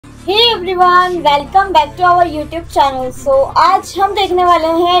Hey everyone, welcome back to our YouTube channel. सो आज हम देखने वाले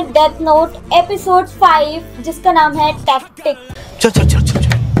हैं डेथ नोट एपिसोड 5 जिसका नाम है टैक्टिक।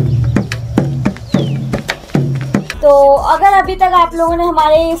 तो अगर अभी तक आप लोगों ने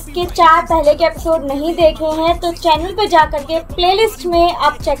हमारे इसके 4 पहले के एपिसोड नहीं देखे हैं तो चैनल पे जाकर के प्लेलिस्ट में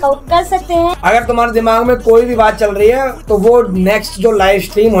आप चेकआउट कर सकते हैं। अगर तुम्हारे दिमाग में कोई भी बात चल रही है तो वो नेक्स्ट जो लाइव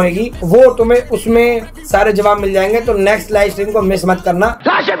स्ट्रीम होगी वो तुम्हें उसमें सारे जवाब मिल जाएंगे। तो नेक्स्ट लाइव स्ट्रीम को मिस मत करना,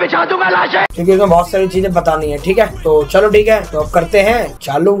 लाशें बिछा दूंगा लाशें, क्योंकि उसमें बहुत सारी चीजें बतानी है। ठीक है, तो चलो ठीक है, तो अब करते हैं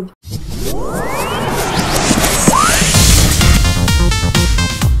चालू।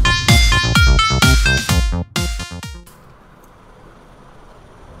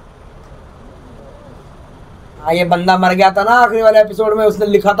 हाँ, ये बंदा मर गया था ना आखिरी वाले एपिसोड में, उसने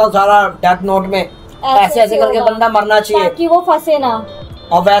लिखा था सारा डेथ नोट में ऐसे ऐसे करके बंदा मरना चाहिए ताकि वो फंसे ना,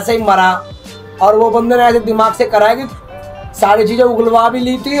 और वैसे ही मरा। और वो बंदे ने ऐसे दिमाग से करा कि सारी चीजें उगलवा भी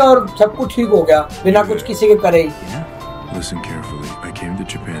ली थी और सब कुछ ठीक हो गया बिना कुछ किसी के करे ही। Listen carefully. I came to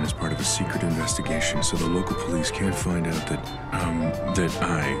Japan as part of a secret investigation, so the local police can't find out that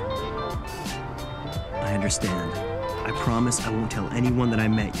I understand. I promise I won't tell anyone that I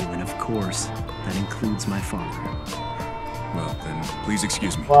met you, and of course, that includes my father. Well, then, please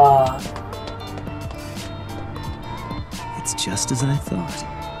excuse me. Wow. It's just as I thought.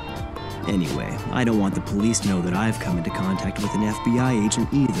 Anyway, I don't want the police to know that I've come into contact with an FBI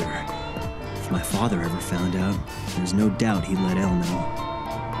agent either. If my father ever found out, there's no doubt he'd let Elle know.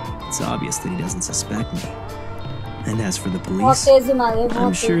 It's obvious that he doesn't suspect me. And as for the police,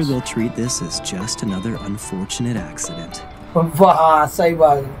 I'm sure they'll treat this as just another unfortunate accident. वाह, सही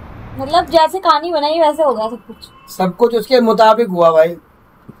बात है। मतलब जैसे कहानी बनाई वैसे हो गया सब कुछ उसके मुताबिक हुआ भाई।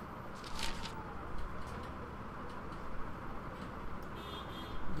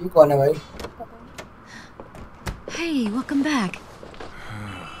 ये कौन है भाई? Hey, welcome back.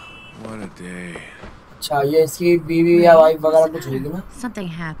 What a day. अच्छा, ये इसकी बीवी या वाइफ वगैरह कुछ होगी ना? Something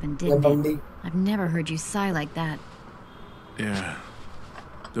happened, didn't it? I've never heard you sigh like that. Yeah.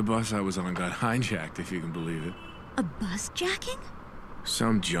 The bus I was on got hijacked, if you can believe it. A bus jacking?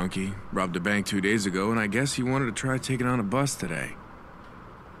 Some junkie robbed a bank 2 days ago, and I guess he wanted to try taking on a bus today.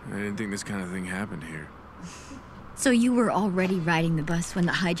 I didn't think this kind of thing happened here. So you were already riding the bus when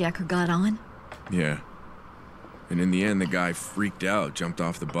the hijacker got on? Yeah. And in the end, the guy freaked out, jumped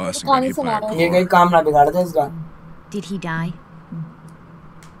off the bus, and got hit by a car. ये कहीं काम ना बिगाड़ दे इसका। Did he die?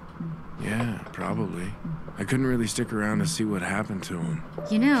 Yeah, probably. I couldn't really stick around to see what happened to him.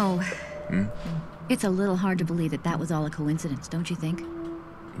 You know, it's a little hard to believe that that was all a coincidence, don't you think?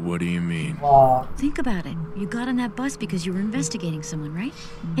 What do you mean? Wow. Think about it. You got on that bus because you were investigating someone, right?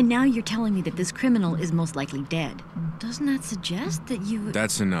 And now you're telling me that this criminal is most likely dead. Doesn't that suggest that you...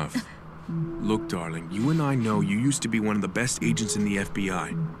 That's enough. Look, darling, you and I know you used to be one of the best agents in the FBI,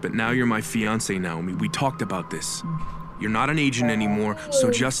 but now you're my fiancé, Naomi. We talked about this. You're not an agent anymore, so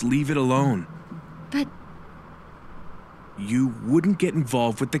just leave it alone. But... You wouldn't get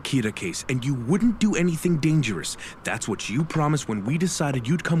involved with the Kira case, and you wouldn't do anything dangerous. That's what you promised when we decided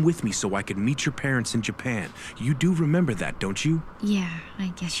you'd come with me so I could meet your parents in Japan. You do remember that, don't you? Yeah, I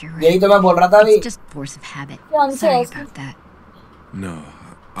guess you're right. यही तो मैं बोल रहा था अभी। It's just force of habit. Sorry about that. No,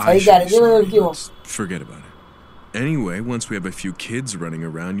 I forget about it. Anyway, once we have a few kids running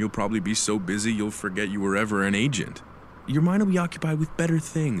around, you'll probably be so busy you'll forget you were ever an agent. Your mind will be occupied with better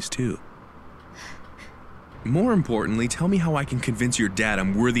things, too. More importantly, tell me how I can convince your dad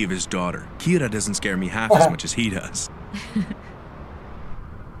I'm worthy of his daughter. Kira doesn't scare me half as much as he does.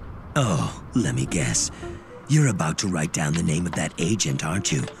 Oh, let me guess. You're about to write down the name of that agent,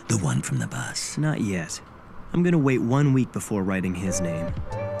 aren't you? The one from the bus. Not yet. I'm gonna wait 1 week before writing his name.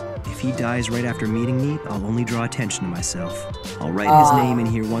 If he dies right after meeting me, I'll only draw attention to myself. I'll write his name in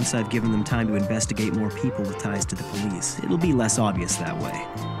here once I've given them time to investigate more people with ties to the police. It'll be less obvious that way.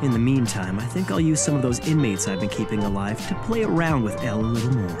 In the meantime, I think I'll use some of those inmates I've been keeping alive to play around with Elle a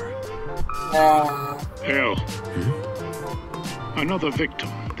little more. Elle. Another victim.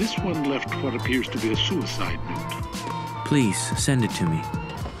 This one left what appears to be a suicide note. Please, send it to me.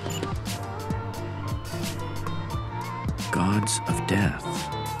 Gods of Death.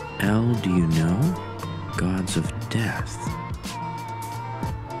 Elle, do you know? Gods of Death.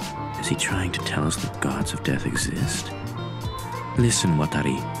 Is he trying to tell us that gods of death exist? Listen,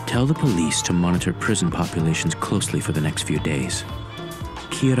 Watari. Tell the police to monitor prison populations closely for the next few days.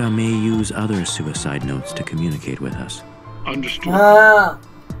 Kira may use other suicide notes to communicate with us. Understood.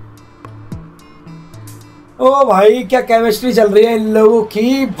 ओ भाई, क्या chemistry चल रही है इन लोगों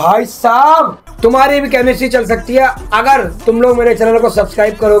की भाई साहब। तुम्हारी भी केमिस्ट्री चल सकती है अगर तुम लोग मेरे चैनल को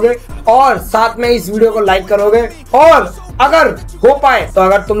सब्सक्राइब करोगे और साथ में इस वीडियो को लाइक करोगे, और अगर हो पाए तो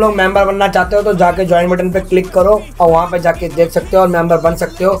अगर तुम लोग मेंबर बनना चाहते हो तो जाके ज्वाइन बटन पे क्लिक करो और वहाँ पे जाके देख सकते हो और मेंबर बन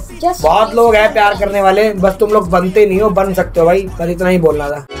सकते हो। बहुत लोग हैं प्यार करने वाले, बस तुम लोग बनते नहीं हो, बन सकते हो भाई, बस इतना ही बोलना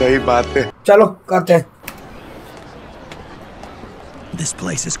था। सही बात है। चलो करते हैं। This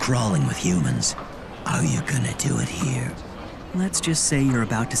place is crawling with humans. How are you gonna do it here? Let's just say you're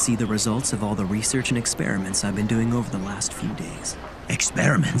about to see the results of all the research and experiments I've been doing over the last few days.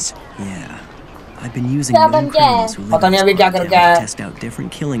 Experiments? Yeah. I've been using known criminals who live in this town to test out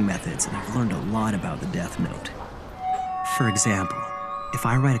different killing methods, and I've learned a lot about the death note. For example, if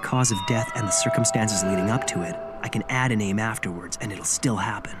I write a cause of death and the circumstances leading up to it, I can add a name afterwards, and it'll still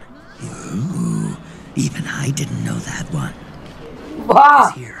happen. Ooh, even I didn't know that one.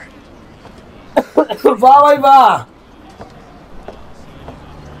 Wow! Here. Wow, wow!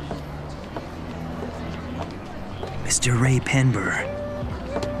 Mr. Ray Penber,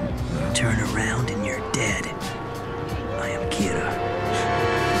 turn around and you're dead. I am Kira.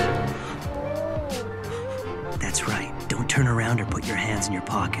 That's right. Don't turn around or put your hands in your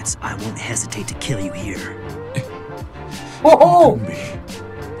pockets. I won't hesitate to kill you here. Oh!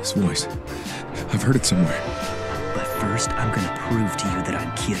 This voice. I've heard it somewhere. But first, I'm gonna prove to you that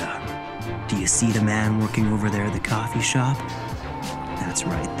I'm Kira. Do you see the man working over there at the coffee shop? That's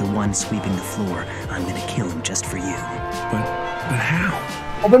right, the one sweeping the floor. I'm gonna kill him just for you. But how?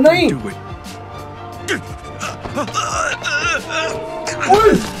 अबे नहीं। Do it.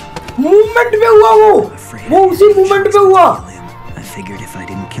 Movement पे हुआ वो उसी movement पे हुआ। I figured if I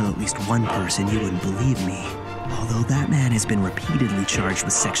didn't kill at least one person, you wouldn't believe me. Although that man has been repeatedly charged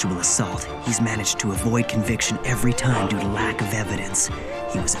with sexual assault, he's managed to avoid conviction every time due to lack of evidence.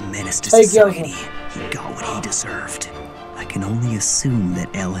 He was a menace to society. He got what he deserved. I can only assume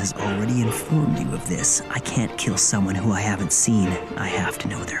that Elle has already informed you of this. I can't kill someone who I haven't seen. I have to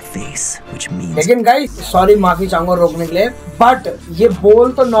know their face, which means... लेकिन guys, sorry माफी चाहूंगा रोकने के लिए, but ये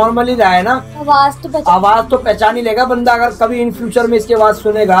बोल तो normally रहा है ना, आवाज तो पहचान ही लेगा बंदा। अगर कभी इन फ्यूचर में इसकी आवाज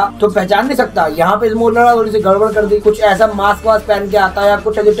सुनेगा तो पहचान नहीं सकता। यहाँ पे इस बोल रहा थोड़ी सी गड़बड़ कर दी, कुछ ऐसा मास्क वास्क पहन के आता है या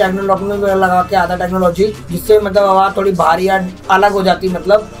कुछ ऐसी टेक्नोलॉजी लगा के आता टेक्नोलॉजी, जिससे मतलब आवाज थोड़ी भारी या अलग हो जाती।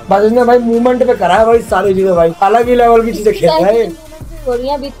 मतलब बस इसने भाई मूवमेंट पे करा है भाई सारी चीजें, भाई अलग ही लेवल की चीजें खेल रहा है।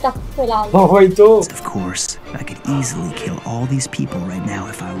 वही तो। Of course, I could easily kill all these people right now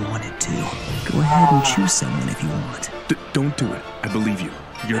if I wanted to. Go ahead and choose someone if you want. Don't do it. I believe you.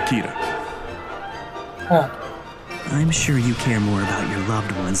 You're Kira. I'm sure you care more about your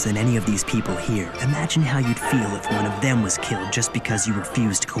loved ones than any of these people here. Imagine how you'd feel if one of them was killed just because you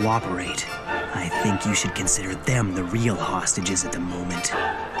refused to cooperate. I think you should consider them the real hostages at the moment.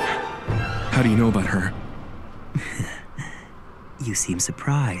 How do you know about her? You seem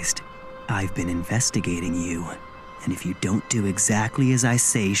surprised. I've been investigating you. And if you don't do exactly as I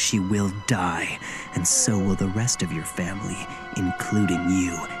say, she will die. And so will the rest of your family, including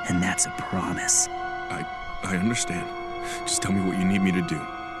you. And that's a promise. I understand. Just tell me what you need me to do.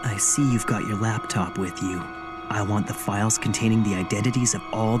 I see you've got your laptop with you. I want the files containing the identities of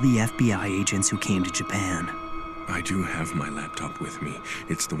all the FBI agents who came to Japan. I do have my laptop with me.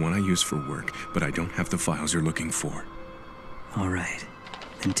 It's the one I use for work, but I don't have the files you're looking for. All right.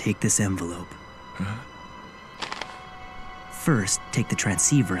 Then take this envelope. Huh? First, take the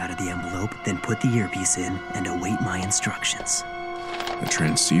transceiver out of the envelope, then put the earpiece in and await my instructions. A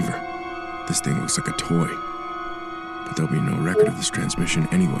transceiver? This thing looks like a toy. But there'll be no record of this transmission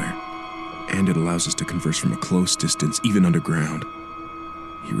anywhere. And it allows us to converse from a close distance, even underground.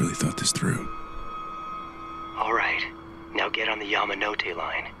 You really thought this through. All right. Now get on the Yamanote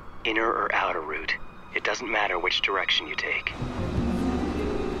line. Inner or outer route. It doesn't matter which direction you take.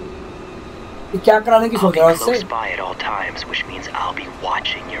 क्या कराने की सोच रहा है उससे? I'll be close by at all times, which means I'll be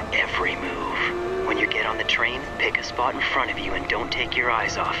watching your every move. When you get on the train, pick a spot in front of you and don't take your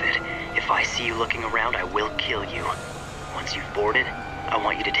eyes off it. If I see you looking around, I will kill you. Once you've boarded, I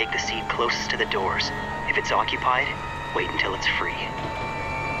want you to take the seat closest to the doors. If it's occupied, wait until it's free.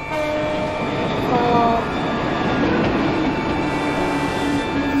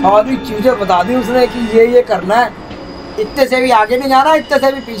 सारी चीजें बता दी उसने कि ये करना है, इतने से भी आगे नहीं जाना, इतने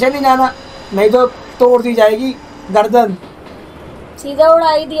से भी पीछे नहीं जाना, नहीं तो तोड़ दी जाएगी गर्दन, सीधा उड़ा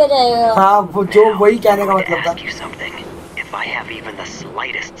ही दिया जाएगा। हाँ वो जो वही कहने का मतलब था। If I have even the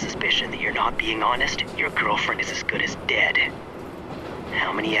slightest suspicion that you're not being honest, your girlfriend is as good as dead.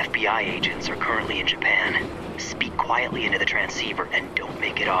 How many FBI agents are currently in Japan? Speak quietly into the transceiver and don't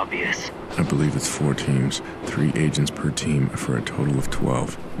make it obvious. I believe it's 4 teams, 3 agents per team for a total of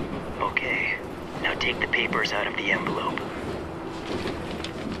 12. Okay. Now take the papers out of the envelope.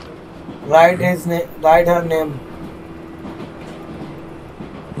 Write his name. Write her name.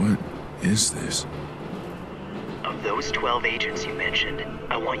 What is this? Of those 12 agents you mentioned,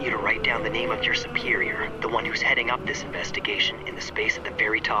 I want you to write down the name of your superior, the one who's heading up this investigation, in the space at the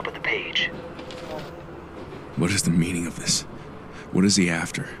very top of the page. What is the meaning of this? What is he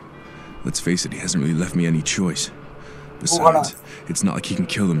after? Let's face it, he hasn't really left me any choice. Besides, it's not like he can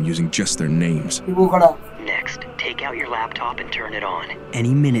kill them using just their names. Next, take out your laptop and turn it on.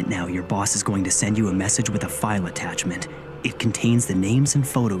 Any minute now, your boss is going to send you a message with a file attachment. It contains the names and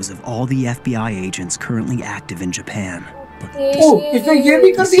photos of all the FBI agents currently active in Japan. इसने ये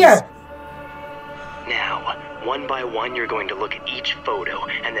भी कर दिया है? Now, one by one, you're going to look at each photo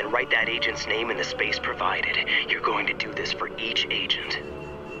and then write that agent's name in the space provided. You're going to do this for each agent.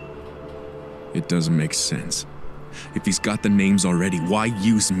 It doesn't make sense. If he's got the names already, why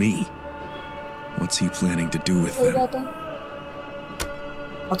use me? What's he planning to do with them?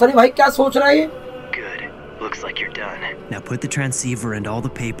 पता नहीं भाई क्या सोच रहा है ये? Good. Looks like you're done. Now put the transceiver and all the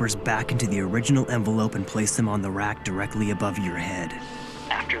papers back into the original envelope and place them on the rack directly above your head.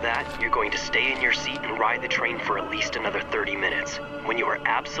 After that, you're going to stay in your seat and ride the train for at least another 30 minutes. When you are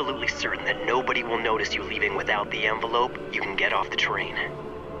absolutely certain that nobody will notice you leaving without the envelope, you can get off the train.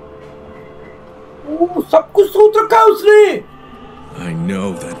 सब कुछ सोच रखा है उसने. I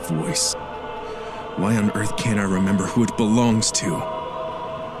know that voice. Why on earth can't I remember who it belongs to?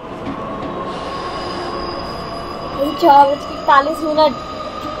 4:41.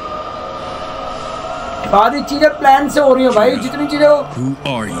 सारी चीजें plan से हो रही हैं भाई, जितनी चीजें हो. Who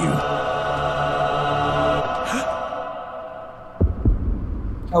are you?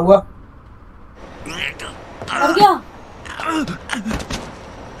 क्या हुआ? मर गया?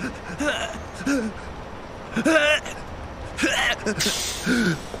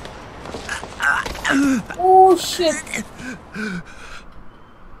 Oh shit!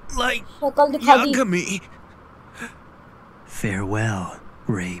 Like शक्ल दिखा दी. Yagami. Farewell,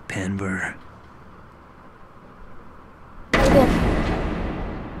 Ray Penber.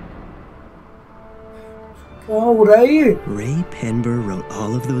 क्या हो रहा है ये? Ray Penber wrote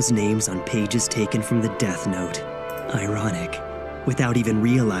all of those names on pages taken from the death note. Ironic. Without even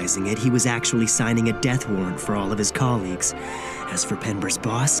realizing it, he was actually signing a death warrant for all of his colleagues. As for Penber's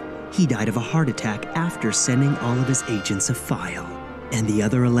boss, he died of a heart attack after sending all of his agents a file. And the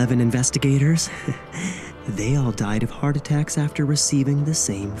other 11 investigators? They all died of heart attacks after receiving the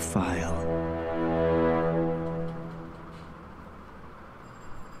same file.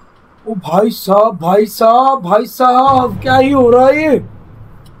 ओ भाई साहब क्या ही हो रहा है ये?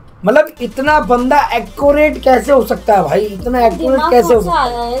 मतलब इतना बंदा एक्यूरेट कैसे हो सकता है भाई? इतना एक्यूरेट कैसे हो सकता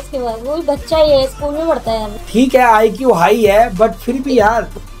है? इसके बाद वो बच्चा ही है, स्कूल में पढ़ता है यार. ठीक है, IQ हाई है, बट फिर भी यार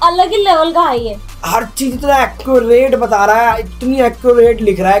अलग ही लेवल का हाई है. हर चीज इतना एक्यूरेट बता रहा है, इतनी एक्यूरेट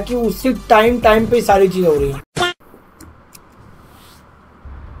लिख रहा है कि उसी टाइम पे सारी चीजें हो रही हैं.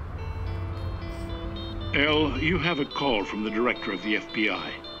 Elle, you have a call from the director of the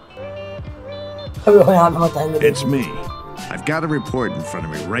FBI. It's me. I've got a report in front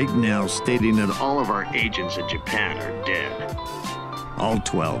of me right now stating that all of our agents in Japan are dead. All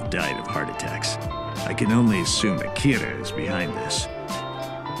 12 died of heart attacks. I can only assume Akira is behind this.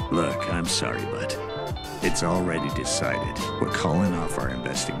 Look, I'm sorry, but it's already decided. We're calling off our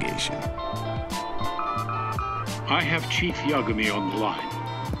investigation. I have Chief Yagami on the line.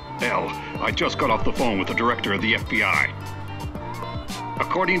 Elle, I just got off the phone with the director of the FBI.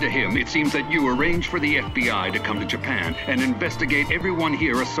 According to him, it seems that you arranged for the FBI to come to Japan and investigate everyone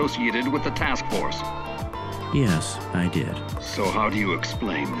here associated with the task force. Yes, I did. So how do you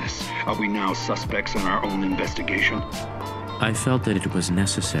explain this? Are we now suspects in our own investigation? I felt that it was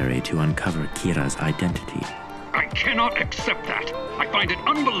necessary to uncover Kira's identity. I cannot accept that. I find it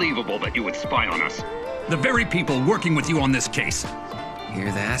unbelievable that you would spy on us. The very people working with you on this case.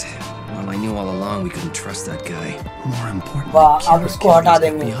 Hear that? Well, I knew all along we couldn't trust that guy. More importantly, अब इसको हटा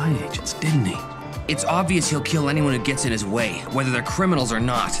देंगे. FBI agents, didn't he? It's obvious he'll kill anyone who gets in his way, whether they're criminals or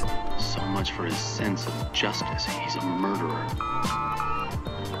not. So much for his sense of justice. He's a murderer.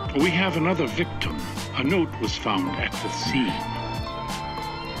 We have another victim. A note was found at the scene.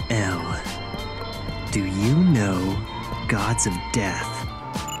 Elle, do you know gods of death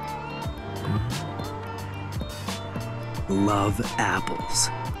love apples?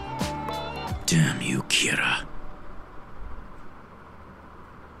 Damn you, Kira.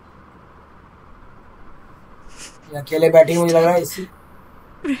 अकेले बैठी मुझे लग रहा है इसी.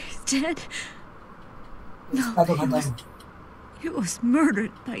 Dead? इसका तो खत्म. He was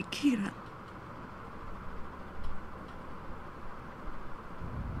murdered by Kira.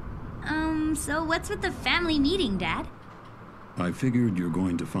 So what's with the family meeting, Dad? I figured you're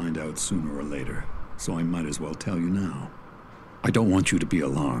going to find out sooner or later, so I might as well tell you now. I don't want you to be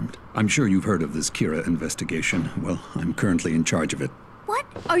alarmed. I'm sure you've heard of this Kira investigation. Well, I'm currently in charge of it. What?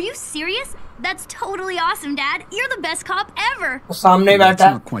 Are you serious? That's totally awesome, Dad. You're the best cop ever. That's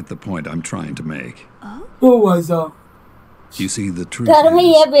not quite the point I'm trying to make. Oh, You see, the truth is,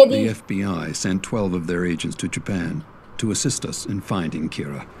 the FBI sent 12 of their agents to Japan to assist us in finding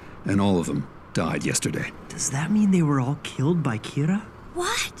Kira, and all of them died yesterday. Does that mean they were all killed by Kira?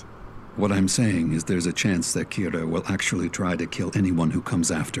 What? What I'm saying is there's a chance that Kira will actually try to kill anyone who comes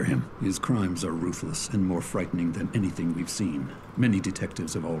after him. His crimes are ruthless and more frightening than anything we've seen. Many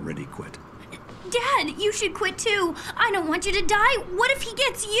detectives have already quit. Dad, you should quit too. I don't want you to die. What if he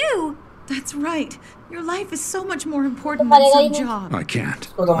gets you? That's right. Your life is so much more important than some job. I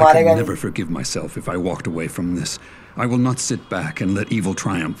can't. I can never forgive myself if I walked away from this. I will not sit back and let evil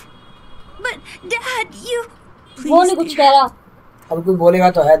triumph. But, Dad, you... Please,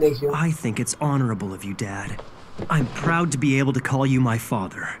 I think it's honorable of you, Dad. I'm proud to be able to call you my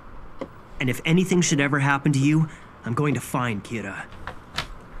father. And if anything should ever happen to you, I'm going to find Kira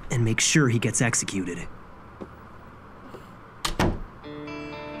and make sure he gets executed.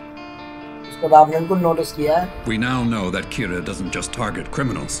 We now know that Kira doesn't just target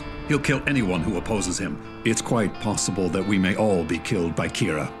criminals. He'll kill anyone who opposes him. It's quite possible that we may all be killed by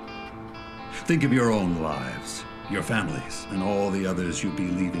Kira. Think of your own lives, your families, and all the others you'll be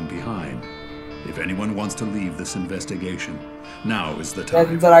leaving behind. If anyone wants to leave this investigation, now is the time.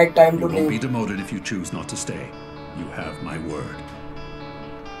 That is the right time to leave. You won't be leave. demoted if you choose not to stay. You have my word.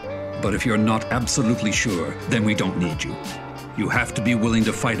 But if you're not absolutely sure, then we don't need you. You have to be willing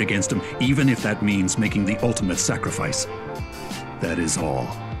to fight against him, even if that means making the ultimate sacrifice. That is all.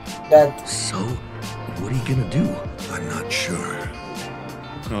 So, what are you gonna do? I'm not sure.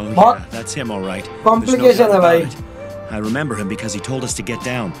 Oh What? yeah, that's him all right. Complication There's no doubt hai about it. I remember him because he told us to get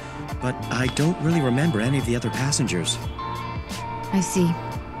down, but I don't really remember any of the other passengers. I see.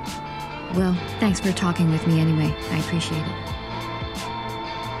 Well, thanks for talking with me anyway. I appreciate it.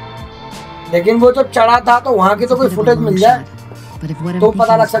 लेकिन वो जब चढ़ा था तो वहाँ की तो कोई फुटेज मिल जाए But if what I'm तो thinking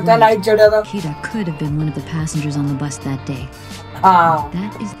पता लग is सकता है right, लाइट चढ़ा था Kira could have been one of the passengers on the bus that day. हाँ If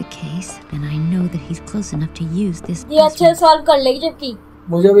that is the case, then I know that he's close enough to use this. ये अच्छे solve कर लेगी जबकि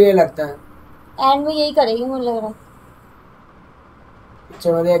मुझे भी ये लगता है एंड में यही करेगी मुझे लग रहा है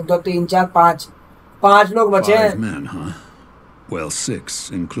अच्छा मतलब 1 2 3 4 5 लोग बचे हैं 5 men, huh? Well, 6,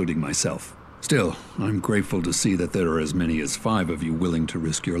 including myself. Still, I'm grateful to see that there are as many as 5 of you willing to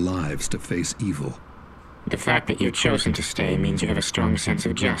risk your lives to face evil. The fact that you've chosen to stay means you have a strong sense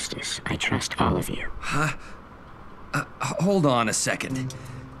of justice. I trust all of you. Huh? Hold on a second.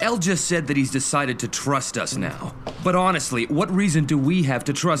 El just said that he's decided to trust us now. But honestly, what reason do we have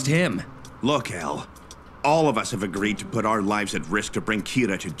to trust him? Look, El. All of us have agreed to put our lives at risk to bring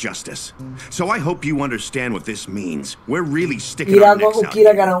Kira to justice. So I hope you understand what this means. We're really sticking our necks out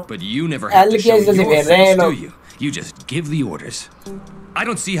here. But you never have to show your face, do you? You just give the orders. I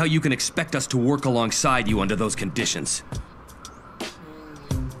don't see how you can expect us to work alongside you under those conditions.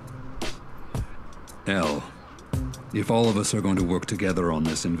 El, if all of us are going to work together on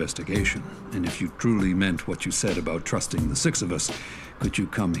this investigation, and if you truly meant what you said about trusting the 6 of us, could you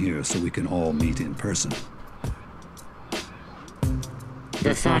come here so we can all meet in person?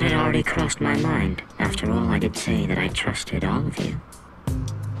 The thought had already crossed my mind. After all, I did say that I trusted all of you.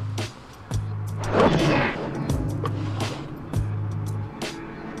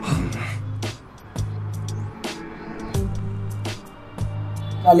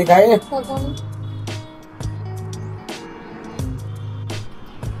 क्या लिखा है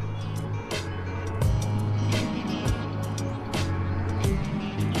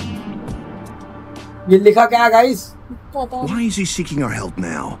ये लिखा क्या है guys Why is he seeking our help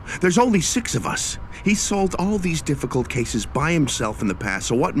now? There's only 6 of us. He's solved all these difficult cases by himself in the past,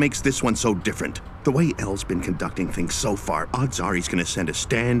 so what makes this one so different? The way El's been conducting things so far, odds are he's gonna send a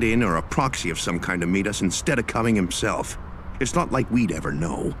stand-in or a proxy of some kind to meet us instead of coming himself. It's not like we'd ever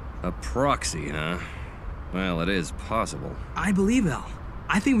know. A proxy, huh? Well, it is possible. I believe El.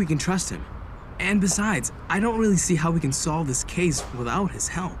 I think we can trust him. And besides, I don't really see how we can solve this case without his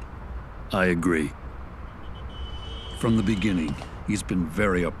help. I agree. From the beginning, he's been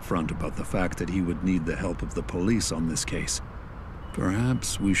very upfront about the fact that he would need the help of the police on this case.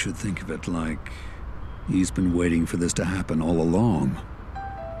 Perhaps we should think of it like he's been waiting for this to happen all along.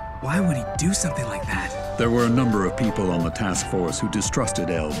 Why would he do something like that? There were a number of people on the task force who distrusted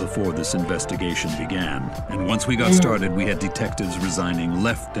El before this investigation began. And once we got started, we had detectives resigning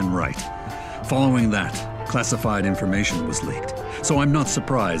left and right. Following that, classified information was leaked. so I'm not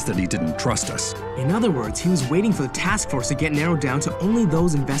surprised that he didn't trust us. In other words, he was waiting for the task force to get narrowed down to only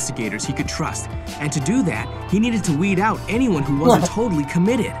those investigators he could trust. And to do that, he needed to weed out anyone who wasn't totally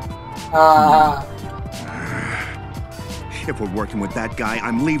committed. If we're working with that guy,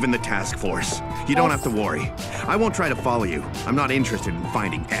 I'm leaving the task force. You don't have to worry. I won't try to follow you. I'm not interested in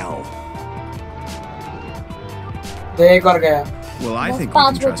finding L. Well, I think we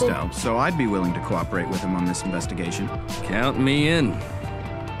can trust L, so I'd be willing to cooperate with him on this investigation. Count me in.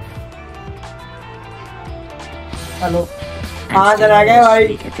 Hello. I'm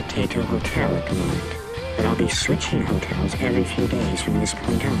staying at the Tato Hotel at the moment, but I'll be switching hotels every few days from this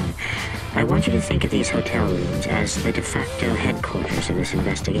point on. I want you to think of these hotel rooms as the de facto headquarters of this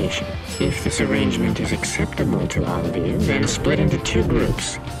investigation. If this arrangement is acceptable to all of you, then split into 2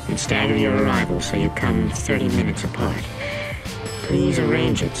 groups and stagger your arrivals so you come 30 minutes apart. Please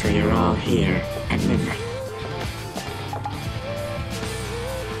arrange it so you're all here at midnight.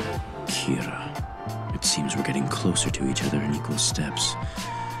 Kira, it seems we're getting closer to each other in equal steps.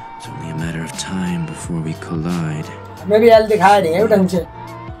 It's only a matter of time before we collide. Maybe I'll दिखाया नहीं है ढंग से.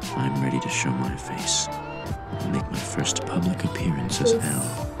 I'm ready to show my face and make my first public appearance as L.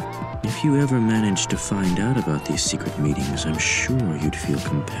 If you ever manage to find out about these secret meetings, I'm sure you'd feel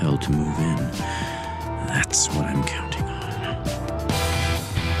compelled to move in. That's what I'm counting on.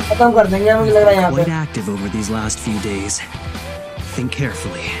 Quite active over these last few days. Think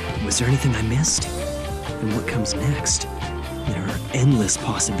carefully. Was there anything I missed? And what comes next? There are endless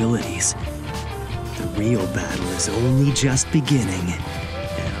possibilities. The real battle is only just beginning.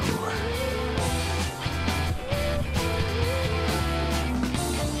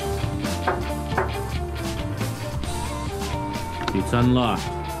 It's unlocked.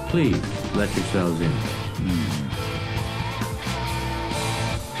 Please, let yourselves in.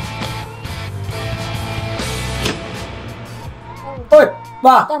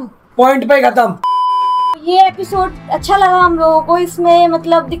 वाह, point पे खत्म। ये episode अच्छा लगा हम लोगों को। इसमें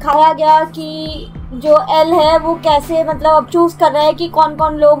मतलब दिखाया गया कि जो एल है वो कैसे मतलब अब चूज कर रहा है कि कौन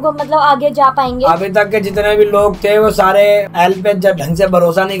कौन लोग मतलब आगे जा पाएंगे। अभी तक के जितने भी लोग थे वो सारे एल पे जब ढंग से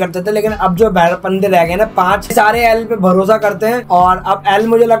भरोसा नहीं करते थे, लेकिन अब जो बंदे रह गए ना 5, सारे एल पे भरोसा करते हैं। और अब एल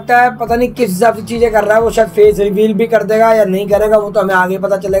मुझे लगता है पता नहीं किस हिसाब से चीजें कर रहा है, वो शायद फेस रिवील भी कर देगा या नहीं करेगा, वो तो हमें आगे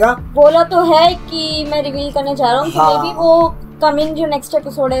पता चलेगा। बोला तो है कि मैं रिवील करने जा रहा हूँ, हाँ। मे बी वो कमिंग जो नेक्स्ट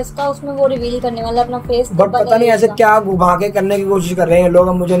एपिसोड है इसका उसमें वो रिवील करने वाला अपना फेस। बट पता नहीं ऐसे क्या घुमा के करने की कोशिश कर रहे हैं लोग,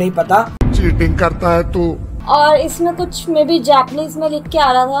 अब मुझे नहीं पता। चीटिंग करता है तू। और इसमें कुछ मे भी जापानीज में लिख के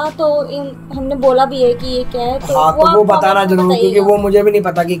आ रहा था, तो हमने बोला भी है कि ये क्या है, तो हाँ, तो वो बताना जरूर, क्योंकि वो मुझे भी नहीं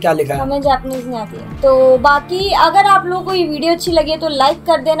पता कि क्या लिखा है। हमें जापानीज नहीं आती है। तो बाकी अगर आप लोगों को ये वीडियो अच्छी लगी तो लाइक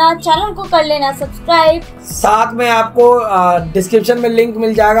कर देना, चैनल को कर लेना सब्सक्राइब। साथ में आपको डिस्क्रिप्शन में लिंक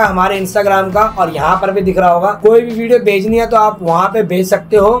मिल जाएगा हमारे इंस्टाग्राम का, और यहाँ पर भी दिख रहा होगा। कोई भी वीडियो भेजनी है तो आप वहाँ पे भेज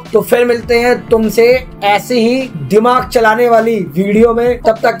सकते हो। तो फिर मिलते हैं तुमसे ऐसे ही दिमाग चलाने वाली वीडियो में,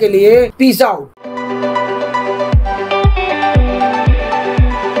 तब तक के लिए पीस आउट।